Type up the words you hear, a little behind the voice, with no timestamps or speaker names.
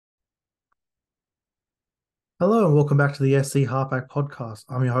Hello and welcome back to the SC Halfback podcast.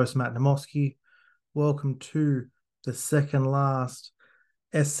 I'm your host, Matt Namoski. Welcome to the second last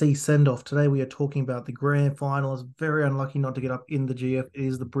SC send-off. Today we are talking about the grand final. It's very unlucky not to get up in the GF. It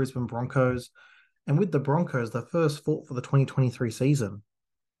is the Brisbane Broncos. And with the Broncos, the first fought for the 2023 season.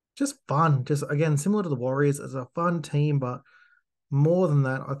 Just fun. Just, again, similar to the Warriors. It's a fun team, but more than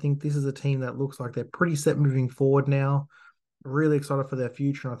that, I think this is a team that looks like they're pretty set moving forward now. Really excited for their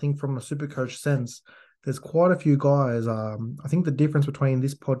future. And I think from a super coach sense, there's quite a few guys. I think the difference between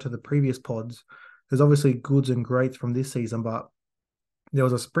this pod to the previous pods, there's obviously goods and greats from this season, but there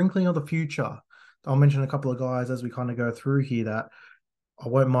was a sprinkling of the future. I'll mention a couple of guys as we kind of go through here that I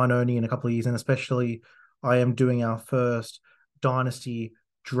won't mind owning in a couple of years, and especially I am doing our first dynasty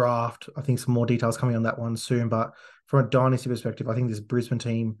draft. I think some more details coming on that one soon, but from a dynasty perspective, I think this Brisbane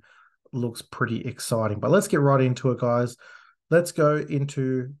team looks pretty exciting. But let's get right into it, guys. Let's go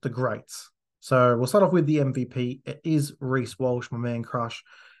into the greats. So we'll start off with the MVP. It is Reece Walsh, my man crush.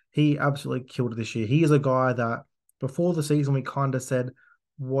 He absolutely killed it this year. He is a guy that before the season we kind of said,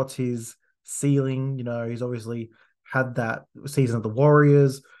 what's his ceiling? You know, he's obviously had that season of the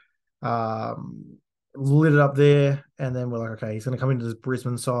Warriors, lit it up there, and then we're like, okay, he's going to come into this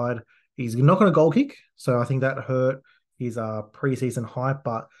Brisbane side. He's not going to goal kick, so I think that hurt his preseason hype.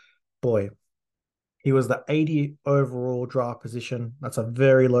 But boy, he was the 80 overall draft position. That's a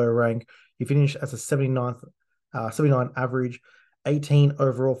very low rank. He finished as a 79 average, 18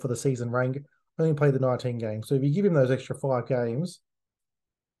 overall for the season rank. Only played the 19 games. So if you give him those extra 5 games,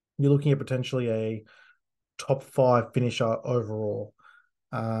 you're looking at potentially a top 5 finisher overall.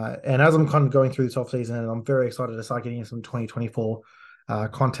 And as I'm kind of going through this offseason, and I'm very excited to start getting some 2024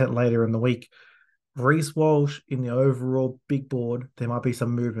 content later in the week, Reece Walsh in the overall big board, there might be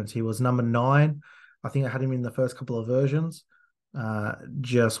some movements. He was number 9. I think I had him in the first couple of versions.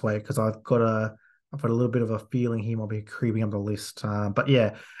 Just wait, because I've got a little bit of a feeling he might be creeping up the list. But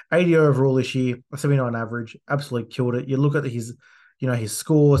yeah, 80 overall this year, a 79 average, absolutely killed it. You look at his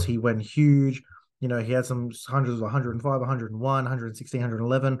scores, he went huge. You know, he had some hundreds of 105, 101, 116,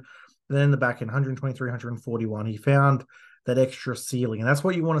 111. And then in the back end, 123, 141. He found that extra ceiling. And that's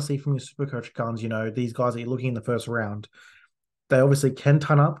what you want to see from your super coach guns. You know, these guys that you're looking in the first round, they obviously can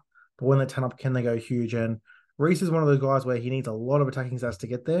ton up, but when they ton up, can they go huge? And Reece is one of those guys where he needs a lot of attacking stats to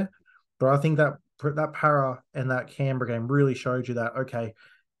get there. But I think that para and that Canberra game really showed you that, okay,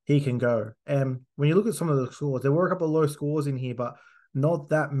 he can go. And when you look at some of the scores, there were a couple of low scores in here, but not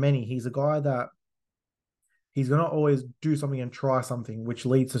that many. He's a guy that he's going to always do something and try something, which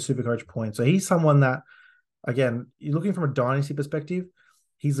leads to super coach points. So he's someone that, again, you're looking from a dynasty perspective,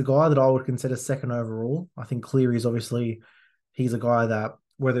 he's a guy that I would consider second overall. I think Cleary is obviously, he's a guy that,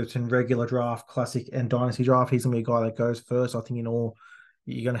 whether it's in regular draft, classic, and dynasty draft, he's going to be a guy that goes first. I think in all,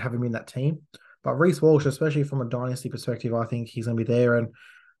 you're going to have him in that team. But Reece Walsh, especially from a dynasty perspective, I think he's going to be there. And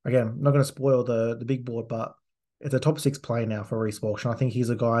again, I'm not going to spoil the big board, but it's a top 6 play now for Reece Walsh. And I think he's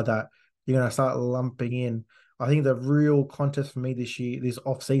a guy that you're going to start lumping in. I think the real contest for me this year, this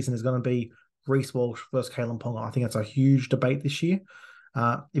off season, is going to be Reece Walsh versus Kalen Ponga. I think it's a huge debate this year.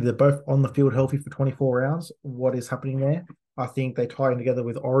 If they're both on the field healthy for 24 rounds, what is happening there? I think they tie in together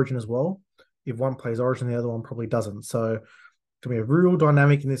with Origin as well. If one plays Origin, the other one probably doesn't. So it's going to be a real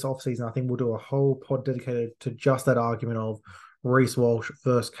dynamic in this offseason. I think we'll do a whole pod dedicated to just that argument of Reece Walsh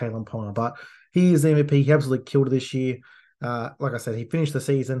versus Kalen Ponga. But he is the MVP. He absolutely killed it this year. Like I said, he finished the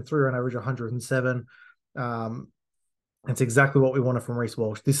season through an average of 107. It's exactly what we wanted from Reece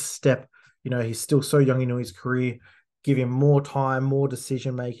Walsh. This step, you know, he's still so young into his career. Give him more time, more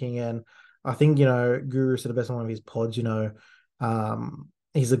decision making, and I think, you know, Guru said the best on one of his pods. You know,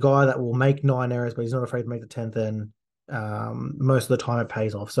 he's a guy that will make 9 errors, but he's not afraid to make the 10th, and most of the time it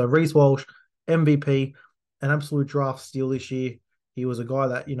pays off. So Reece Walsh, MVP, an absolute draft steal this year. He was a guy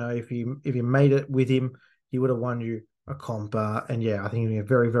that, you know, if you made it with him, he would have won you a comp. And yeah, I think he'd be a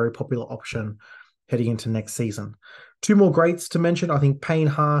very, very popular option heading into next season. 2 more greats to mention. I think Payne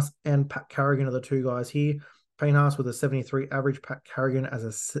Haas and Pat Carrigan are the 2 guys here. Payne Haas with a 73 average, Pat Carrigan as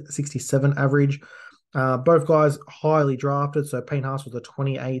a 67 average. Both guys highly drafted. So Payne Haas was the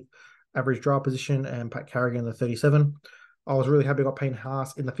 28th average draft position and Pat Carrigan the 37. I was really happy I got Payne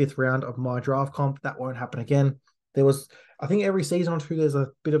Haas in the 5th round of my draft comp. That won't happen again. I think every season or two, there's a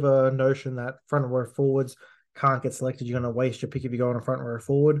bit of a notion that front row forwards can't get selected. You're going to waste your pick if you go on a front row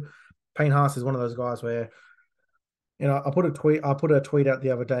forward. Payne Haas is one of those guys where, you know, I put a tweet out the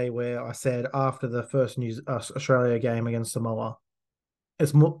other day where I said after the first Australia game against Samoa,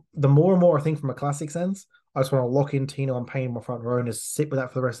 the more and more I think from a classic sense, I just want to lock in Tino and Payne in my front row and just sit with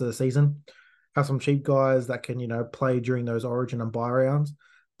that for the rest of the season. Have some cheap guys that can, you know, play during those Origin and bye rounds.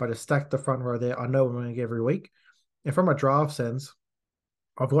 but to stack the front row there, I know I'm going to get every week. And from a draft sense,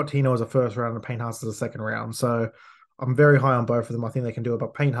 I've got Tino as a first round and Payne Haas as a second round. So I'm very high on both of them. I think they can do it.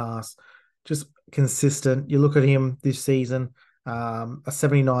 But Payne Haas, just consistent. You look at him this season, a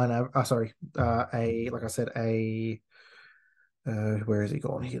 79, like I said, where is he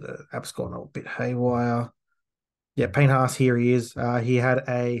gone here? The app's gone a bit haywire. Yeah, Payne Haas, here he is. He had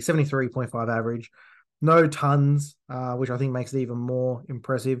a 73.5 average. No tons, which I think makes it even more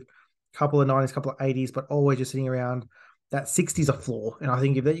impressive. Couple of 90s, couple of 80s, but always just sitting around. That 60's a floor. And I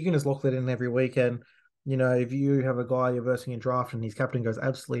think if that you can just lock that in every weekend, if you have a guy you're versing in draft and his captain goes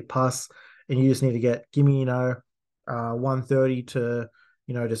absolutely pus, and you just need to give me, 130 to,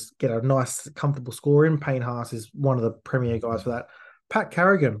 just get a nice, comfortable score in. Payne Haas is one of the premier guys for that. Pat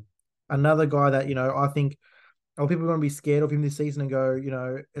Carrigan, another guy that, I think people are going to be scared of him this season and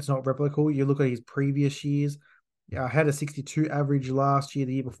go, it's not replicable. You look at his previous years. Had a 62 average last year,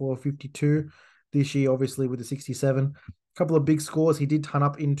 the year before 52. This year, obviously, with the 67. A couple of big scores. He did ton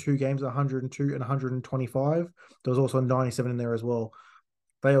up in 2 games, 102 and 125. There was also a 97 in there as well.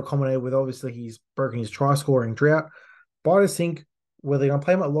 They all culminated with, obviously, he's broken his try-scoring drought. But I just think whether they're going to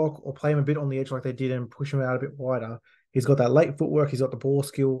play him at lock or play him a bit on the edge like they did and push him out a bit wider, he's got that late footwork. He's got the ball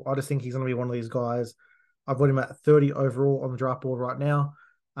skill. I just think he's going to be one of these guys. I've got him at 30 overall on the draft board right now.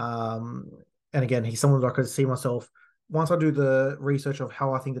 And again, he's someone that I could see myself, once I do the research of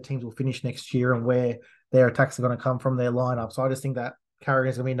how I think the teams will finish next year and where their attacks are going to come from, their lineup. So I just think that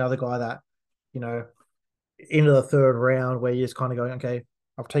Carrigan's going to be another guy that, into the third round where you're just kind of going, okay,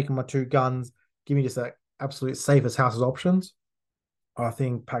 I've taken my 2 guns. Give me just that absolute safest houses options. I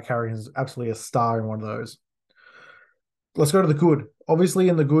think Pat Carrigan's absolutely a star in one of those. Let's go to the good. Obviously,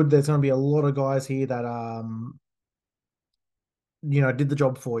 in the good, there's going to be a lot of guys here that, did the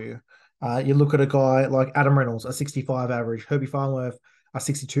job for you. You look at a guy like Adam Reynolds, a 65 average, Herbie Farnworth, a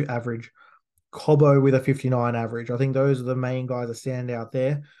 62 average, Cobbo with a 59 average. I think those are the main guys that stand out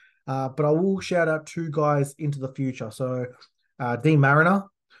there. But I will shout out 2 guys into the future. So Dean Mariner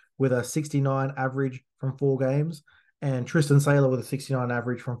with a 69 average from 4 games and Tristan Saylor with a 69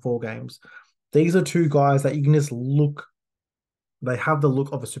 average from 4 games. These are 2 guys that you can just look. They have the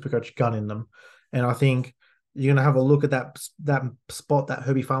look of a Supercoach gun in them. And I think you're going to have a look at that spot that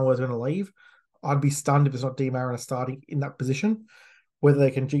Herbie Farnworth is going to leave. I'd be stunned if it's not D. Mariner starting in that position. Whether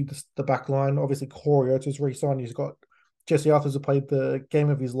they can jig the back line. Obviously, Corey Oates has re-signed. He's got Jesse Arthurs, who played the game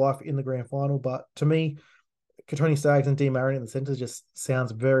of his life in the grand final. But to me, Katoni Staggs and D. Mariner in the centre just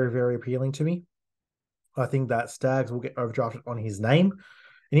sounds very, very appealing to me. I think that Staggs will get overdrafted on his name. And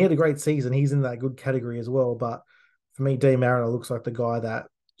he had a great season. He's in that good category as well. But for me, D. Mariner looks like the guy that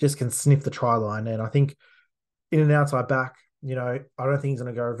just can sniff the try line. And I think in an outside back, I don't think he's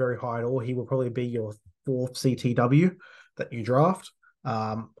going to go very high at all. He will probably be your 4th CTW that you draft.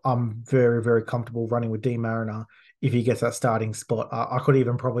 I'm very, very comfortable running with D. Mariner if he gets that starting spot. I could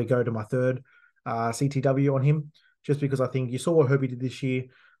even probably go to my 3rd CTW on him, just because I think you saw what Herbie did this year.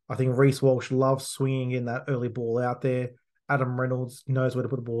 I think Reece Walsh loves swinging in that early ball out there. Adam Reynolds knows where to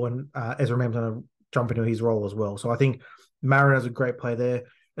put the ball, and Ezra Mam's going to jump into his role as well. So I think Mariner's a great play there.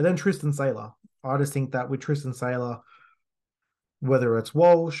 And then Tristan Saylor. I just think that with Tristan Saylor, whether it's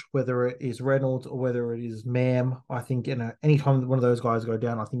Walsh, whether it is Reynolds, or whether it is Mam, I think anytime one of those guys go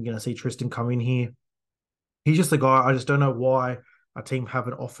down, I think you're going to see Tristan come in here. He's just a guy. I just don't know why a team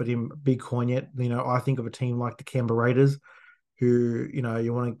haven't offered him big coin yet. I think of a team like the Canberra Raiders, who,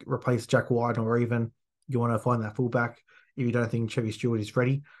 you want to replace Jack White, or even you want to find that fullback if you don't think Chevy Stewart is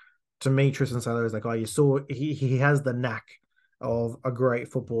ready. To me, Tristan Saylor is that guy. You saw he has the knack of a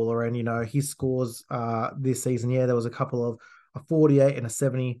great footballer, and his scores this season. Yeah, there was a couple of a 48 and a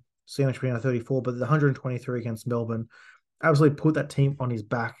 70 sandwich between a 34, but the 123 against Melbourne absolutely put that team on his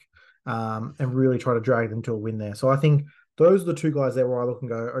back and really try to drag them to a win there. So I think those are the 2 guys there where I look and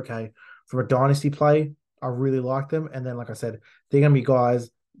go, okay, from a dynasty play, I really like them. And then, like I said, they're going to be guys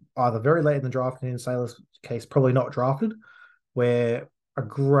either very late in the draft, and in Saylor's case, probably not drafted, where a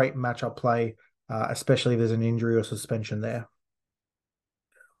great matchup play, especially if there's an injury or suspension there.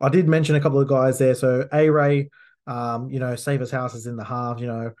 I did mention a couple of guys there. So A-Ray, save his houses in the half.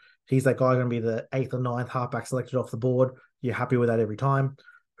 He's that guy going to be the 8th or 9th halfback selected off the board. You're happy with that every time.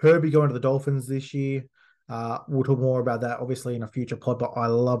 Herbie going to the Dolphins this year. We'll talk more about that, obviously, in a future pod, but I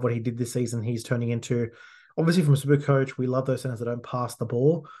love what he did this season. He's turning into, obviously, from a super coach, we love those centers that don't pass the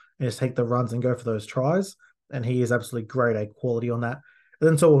ball and just take the runs and go for those tries. And he is absolutely great at quality on that. And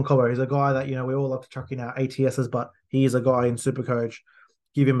then Solomon Cobbo, he's a guy that, we all love to chuck in our ATSs, but he is a guy in super coach.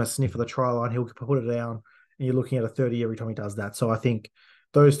 Give him a sniff of the try line, he'll put it down, and you're looking at a 30 every time he does that. So I think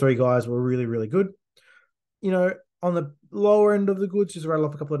those 3 guys were really, really good. On the lower end of the goods, just rattle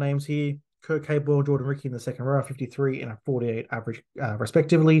off a couple of names here. Kurt Capewell, Jordan Ricky in the second row, 53 and a 48 average,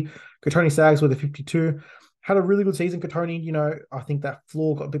 respectively. Kotoni Staggs with a 52. Had a really good season, Kotoni. I think that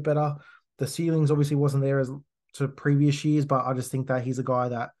floor got a bit better. The ceilings obviously wasn't there as to previous years, but I just think that he's a guy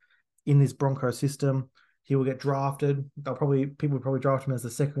that in this Broncos system, he will get drafted. People will probably draft him as the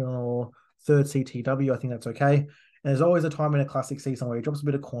second or third CTW. I think that's okay. And there's always a time in a classic season where he drops a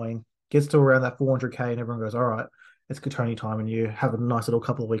bit of coin, gets to around that 400K, and everyone goes, all right, it's Kotoni time, and you have a nice little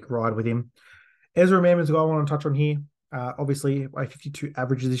couple of week ride with him. Ezra Mam is a guy I want to touch on here. Obviously, by 52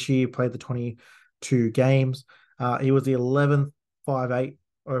 averages this year, played the 22 games. He was the 11th 5'8"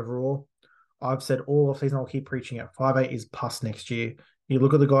 overall. I've said all off season, I'll keep preaching it. 5'8" is pus next year. You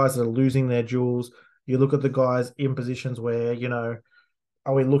look at the guys that are losing their jewels. You look at the guys in positions where,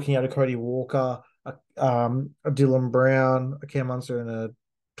 are we looking at a Cody Walker, a Dylan Brown, a Cam Munster, and a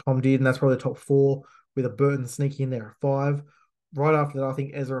Tom Dearden? That's probably the top four, with a Burton sneaking in there at 5. Right after that, I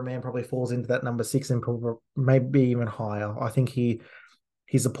think Ezra Mam probably falls into that number 6 and probably maybe even higher. I think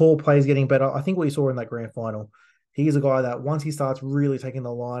he's a poor player, is getting better. I think what you saw in that grand final, he's a guy that once he starts really taking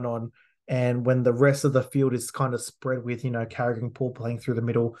the line on, and when the rest of the field is kind of spread with, Carrigan Paul playing through the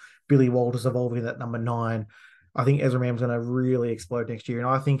middle, Billy Walters evolving in that number 9, I think Ezra Mam's going to really explode next year. And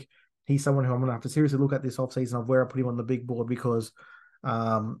I think he's someone who I'm going to have to seriously look at this offseason of where I put him on the big board, because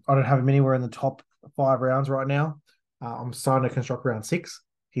I don't have him anywhere in the top 5 rounds right now. I'm starting to construct round 6.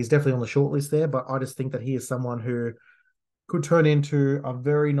 He's definitely on the short list there, but I just think that he is someone who could turn into a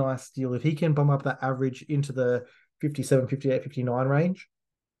very nice deal if he can bump up that average into the 57, 58, 59 range.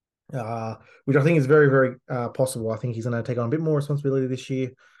 Which I think is very, very possible. I think he's going to take on a bit more responsibility this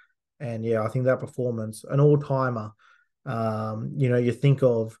year. And yeah, I think that performance, an all-timer, you think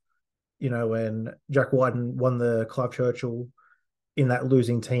of, when Jack Whiten won the Clive Churchill in that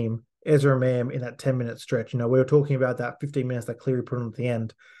losing team, Ezra Mam in that 10-minute stretch. We were talking about that 15 minutes that Cleary put on at the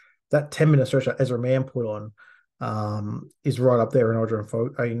end. That 10-minute stretch that Ezra Mam put on is right up there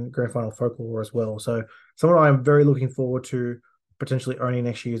in grand final folklore as well. So someone I'm very looking forward to potentially owning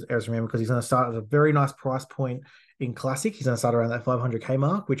next year's Ezra Mam, because he's going to start at a very nice price point in Classic. He's going to start around that 500K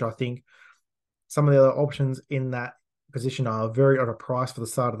mark, which I think some of the other options in that position are very on a price for the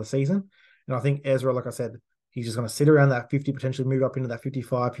start of the season. And I think Ezra, like I said, he's just going to sit around that 50, potentially move up into that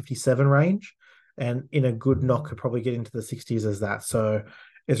 55, 57 range. And in a good knock, could probably get into the 60s as that. So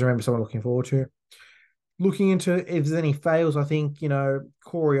Ezra Mam is someone looking forward to. Looking into if there's any fails, I think,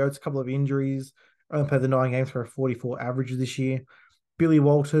 Corey Oates, a couple of injuries, only played the 9 games for a 44 average this year. Billy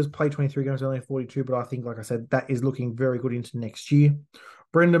Walters played 23 games, only 42, but I think, like I said, that is looking very good into next year.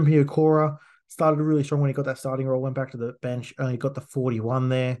 Brendan Piakora started really strong when he got that starting role, went back to the bench, only got the 41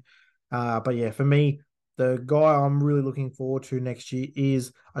 there. But yeah, for me, the guy I'm really looking forward to next year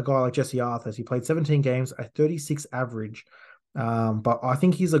is a guy like Jesse Arthurs. He played 17 games, a 36 average. But I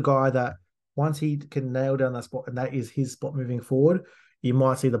think he's a guy that once he can nail down that spot, and that is his spot moving forward, you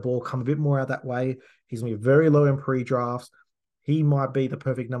might see the ball come a bit more out that way. He's going to be very low in pre-drafts. He might be the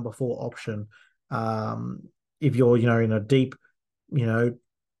perfect number 4 option. If you're, in a deep, 10,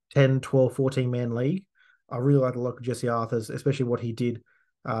 12, 14-man league. I really like the look of Jesse Arthurs, especially what he did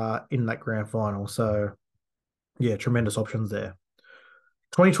in that grand final. So, yeah, tremendous options there.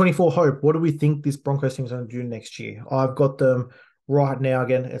 2024 Hope. What do we think this Broncos team is going to do next year? I've got them right now.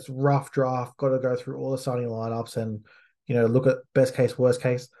 Again, it's rough draft. Got to go through all the starting lineups and, look at best case, worst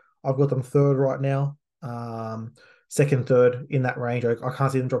case. I've got them 3rd right now. 2nd, 3rd in that range. I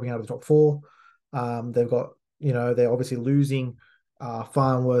can't see them dropping out of the top 4. They've got, they're obviously losing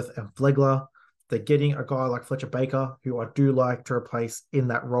Farnworth and Flegler. They're getting a guy like Fletcher Baker, who I do like to replace in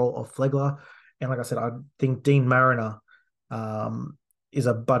that role of Flegler. And like I said, I think Dean Mariner is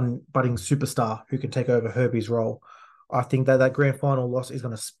a budding superstar who can take over Herbie's role. I think that grand final loss is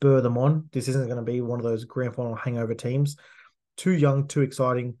going to spur them on. This isn't going to be one of those grand final hangover teams. Too young, too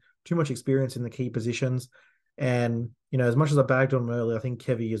exciting, too much experience in the key positions. And, as much as I bagged on him earlier, I think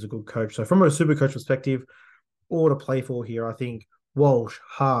Kevy is a good coach. So from a super coach perspective, all to play for here, I think Walsh,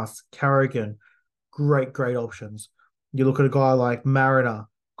 Haas, Carrigan, great options. You look at a guy like Mariner,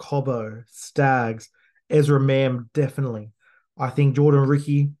 Cobbo, Staggs, Ezra Mam, definitely. I think Jordan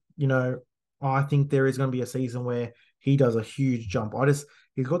Ricky, I think there is going to be a season where he does a huge jump.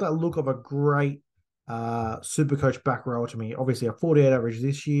 He's got that look of a great super coach back row to me. Obviously a 48 average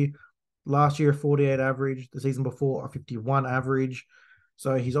this year. Last year, a 48 average. The season before, a 51 average.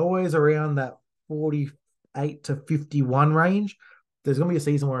 So he's always around that 48 to 51 range. There's going to be a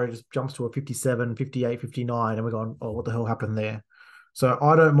season where it just jumps to a 57, 58, 59, and we're going, oh, what the hell happened there? So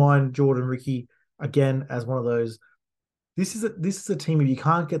I don't mind Jordan Ricky, again, as one of those this is a team. If you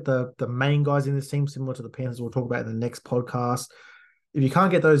can't get the main guys in this team, similar to the Panthers, we'll talk about in the next podcast. If you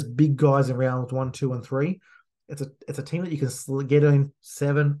can't get those big guys in rounds 1, 2, and 3, it's a team that you can get in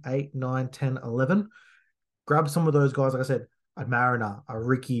 7, 8, 9, 10, 11. Grab some of those guys, like I said, a Mariner, a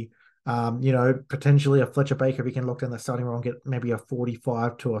Ricky, potentially a Fletcher Baker if he can lock down the starting role and get maybe a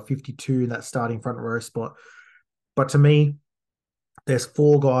 45 to a 52 in that starting front row spot. But to me, there's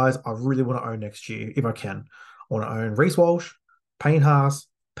 4 guys I really want to own next year if I can. I want to own Reece Walsh, Payne Haas,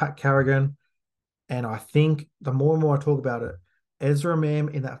 Pat Carrigan, and I think the more and more I talk about it, Ezra Mam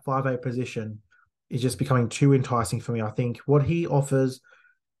in that 5'8" position is just becoming too enticing for me. I think what he offers,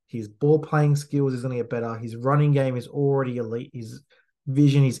 his ball playing skills is going to get better. His running game is already elite. His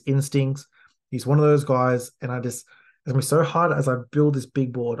vision, his instincts. He's one of those guys, and it's going to be so hard as I build this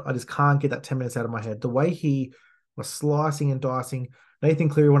big board. I just can't get that 10 minutes out of my head. The way he was slicing and dicing Nathan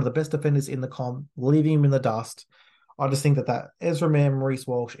Cleary, one of the best defenders in the comp, leaving him in the dust. I just think that Ezra Mam and Reece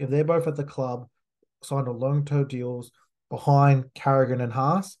Walsh, if they're both at the club, signed on long-term deals behind Carrigan and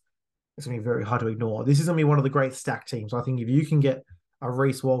Haas, it's going to be very hard to ignore. This is going to be one of the great stack teams. I think if you can get a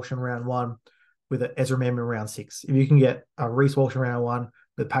Reece Walsh in round 1 with an Ezra Mam in round 6, if you can get a Reece Walsh in round 1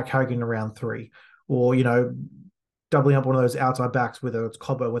 with Pat Carrigan in round 3, or, doubling up one of those outside backs, whether it's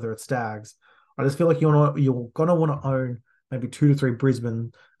Cobbo, whether it's Stags, I just feel like you're going to want to own maybe 2 to 3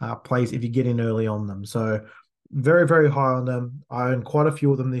 Brisbane plays if you get in early on them. So very, very high on them. I own quite a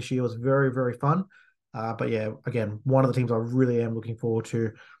few of them this year. It was very, very fun. But yeah, again, one of the teams I really am looking forward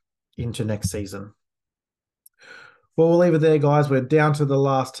to into next season. Well, we'll leave it there, guys. We're down to the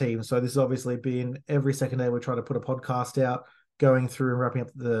last team. So this has obviously been every second day we're trying to put a podcast out, going through and wrapping up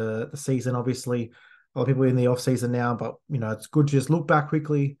the season. Obviously, a lot of people are in the off season now, but it's good to just look back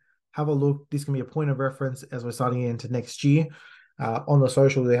quickly, have a look. This can be a point of reference as we're starting into next year. On the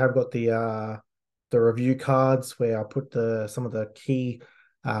social, they have got the review cards where I put some of the key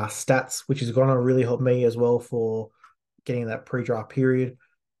stats, which is going to really help me as well for getting that pre-draft period,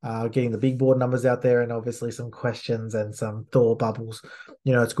 getting the big board numbers out there, and obviously some questions and some thought bubbles.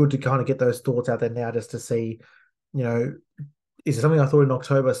 It's good to kind of get those thoughts out there now just to see, is it something I thought in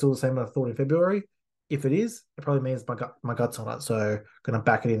October still the same as I thought in February? If it is, it probably means my gut's on it. So going to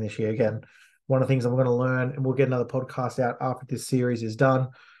back it in this year again. One of the things I'm going to learn, and we'll get another podcast out after this series is done,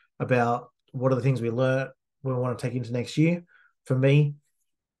 about what are the things we learned we want to take into next year. For me,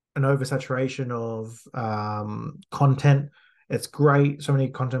 an oversaturation of content. It's great, so many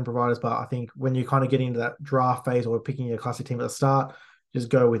content providers, but I think when you kind of get into that draft phase or picking your classic team at the start, just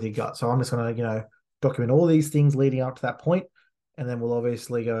go with your gut. So I'm just going to, document all these things leading up to that point, and then we'll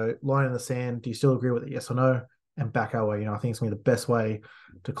obviously go line in the sand. Do you still agree with it? Yes or no? And back our way. I think it's going to be the best way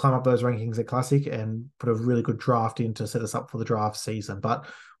to climb up those rankings at Classic and put a really good draft in to set us up for the draft season. But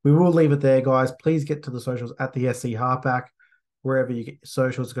we will leave it there, guys. Please get to the socials at the SC Halfback. Wherever you get your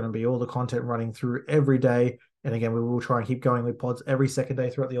socials, it's going to be all the content running through every day. And again, we will try and keep going with pods every second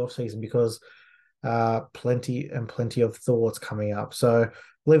day throughout the off season because plenty of thoughts coming up. So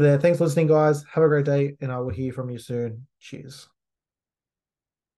leave it there. Thanks for listening, guys. Have a great day, and I will hear from you soon. Cheers.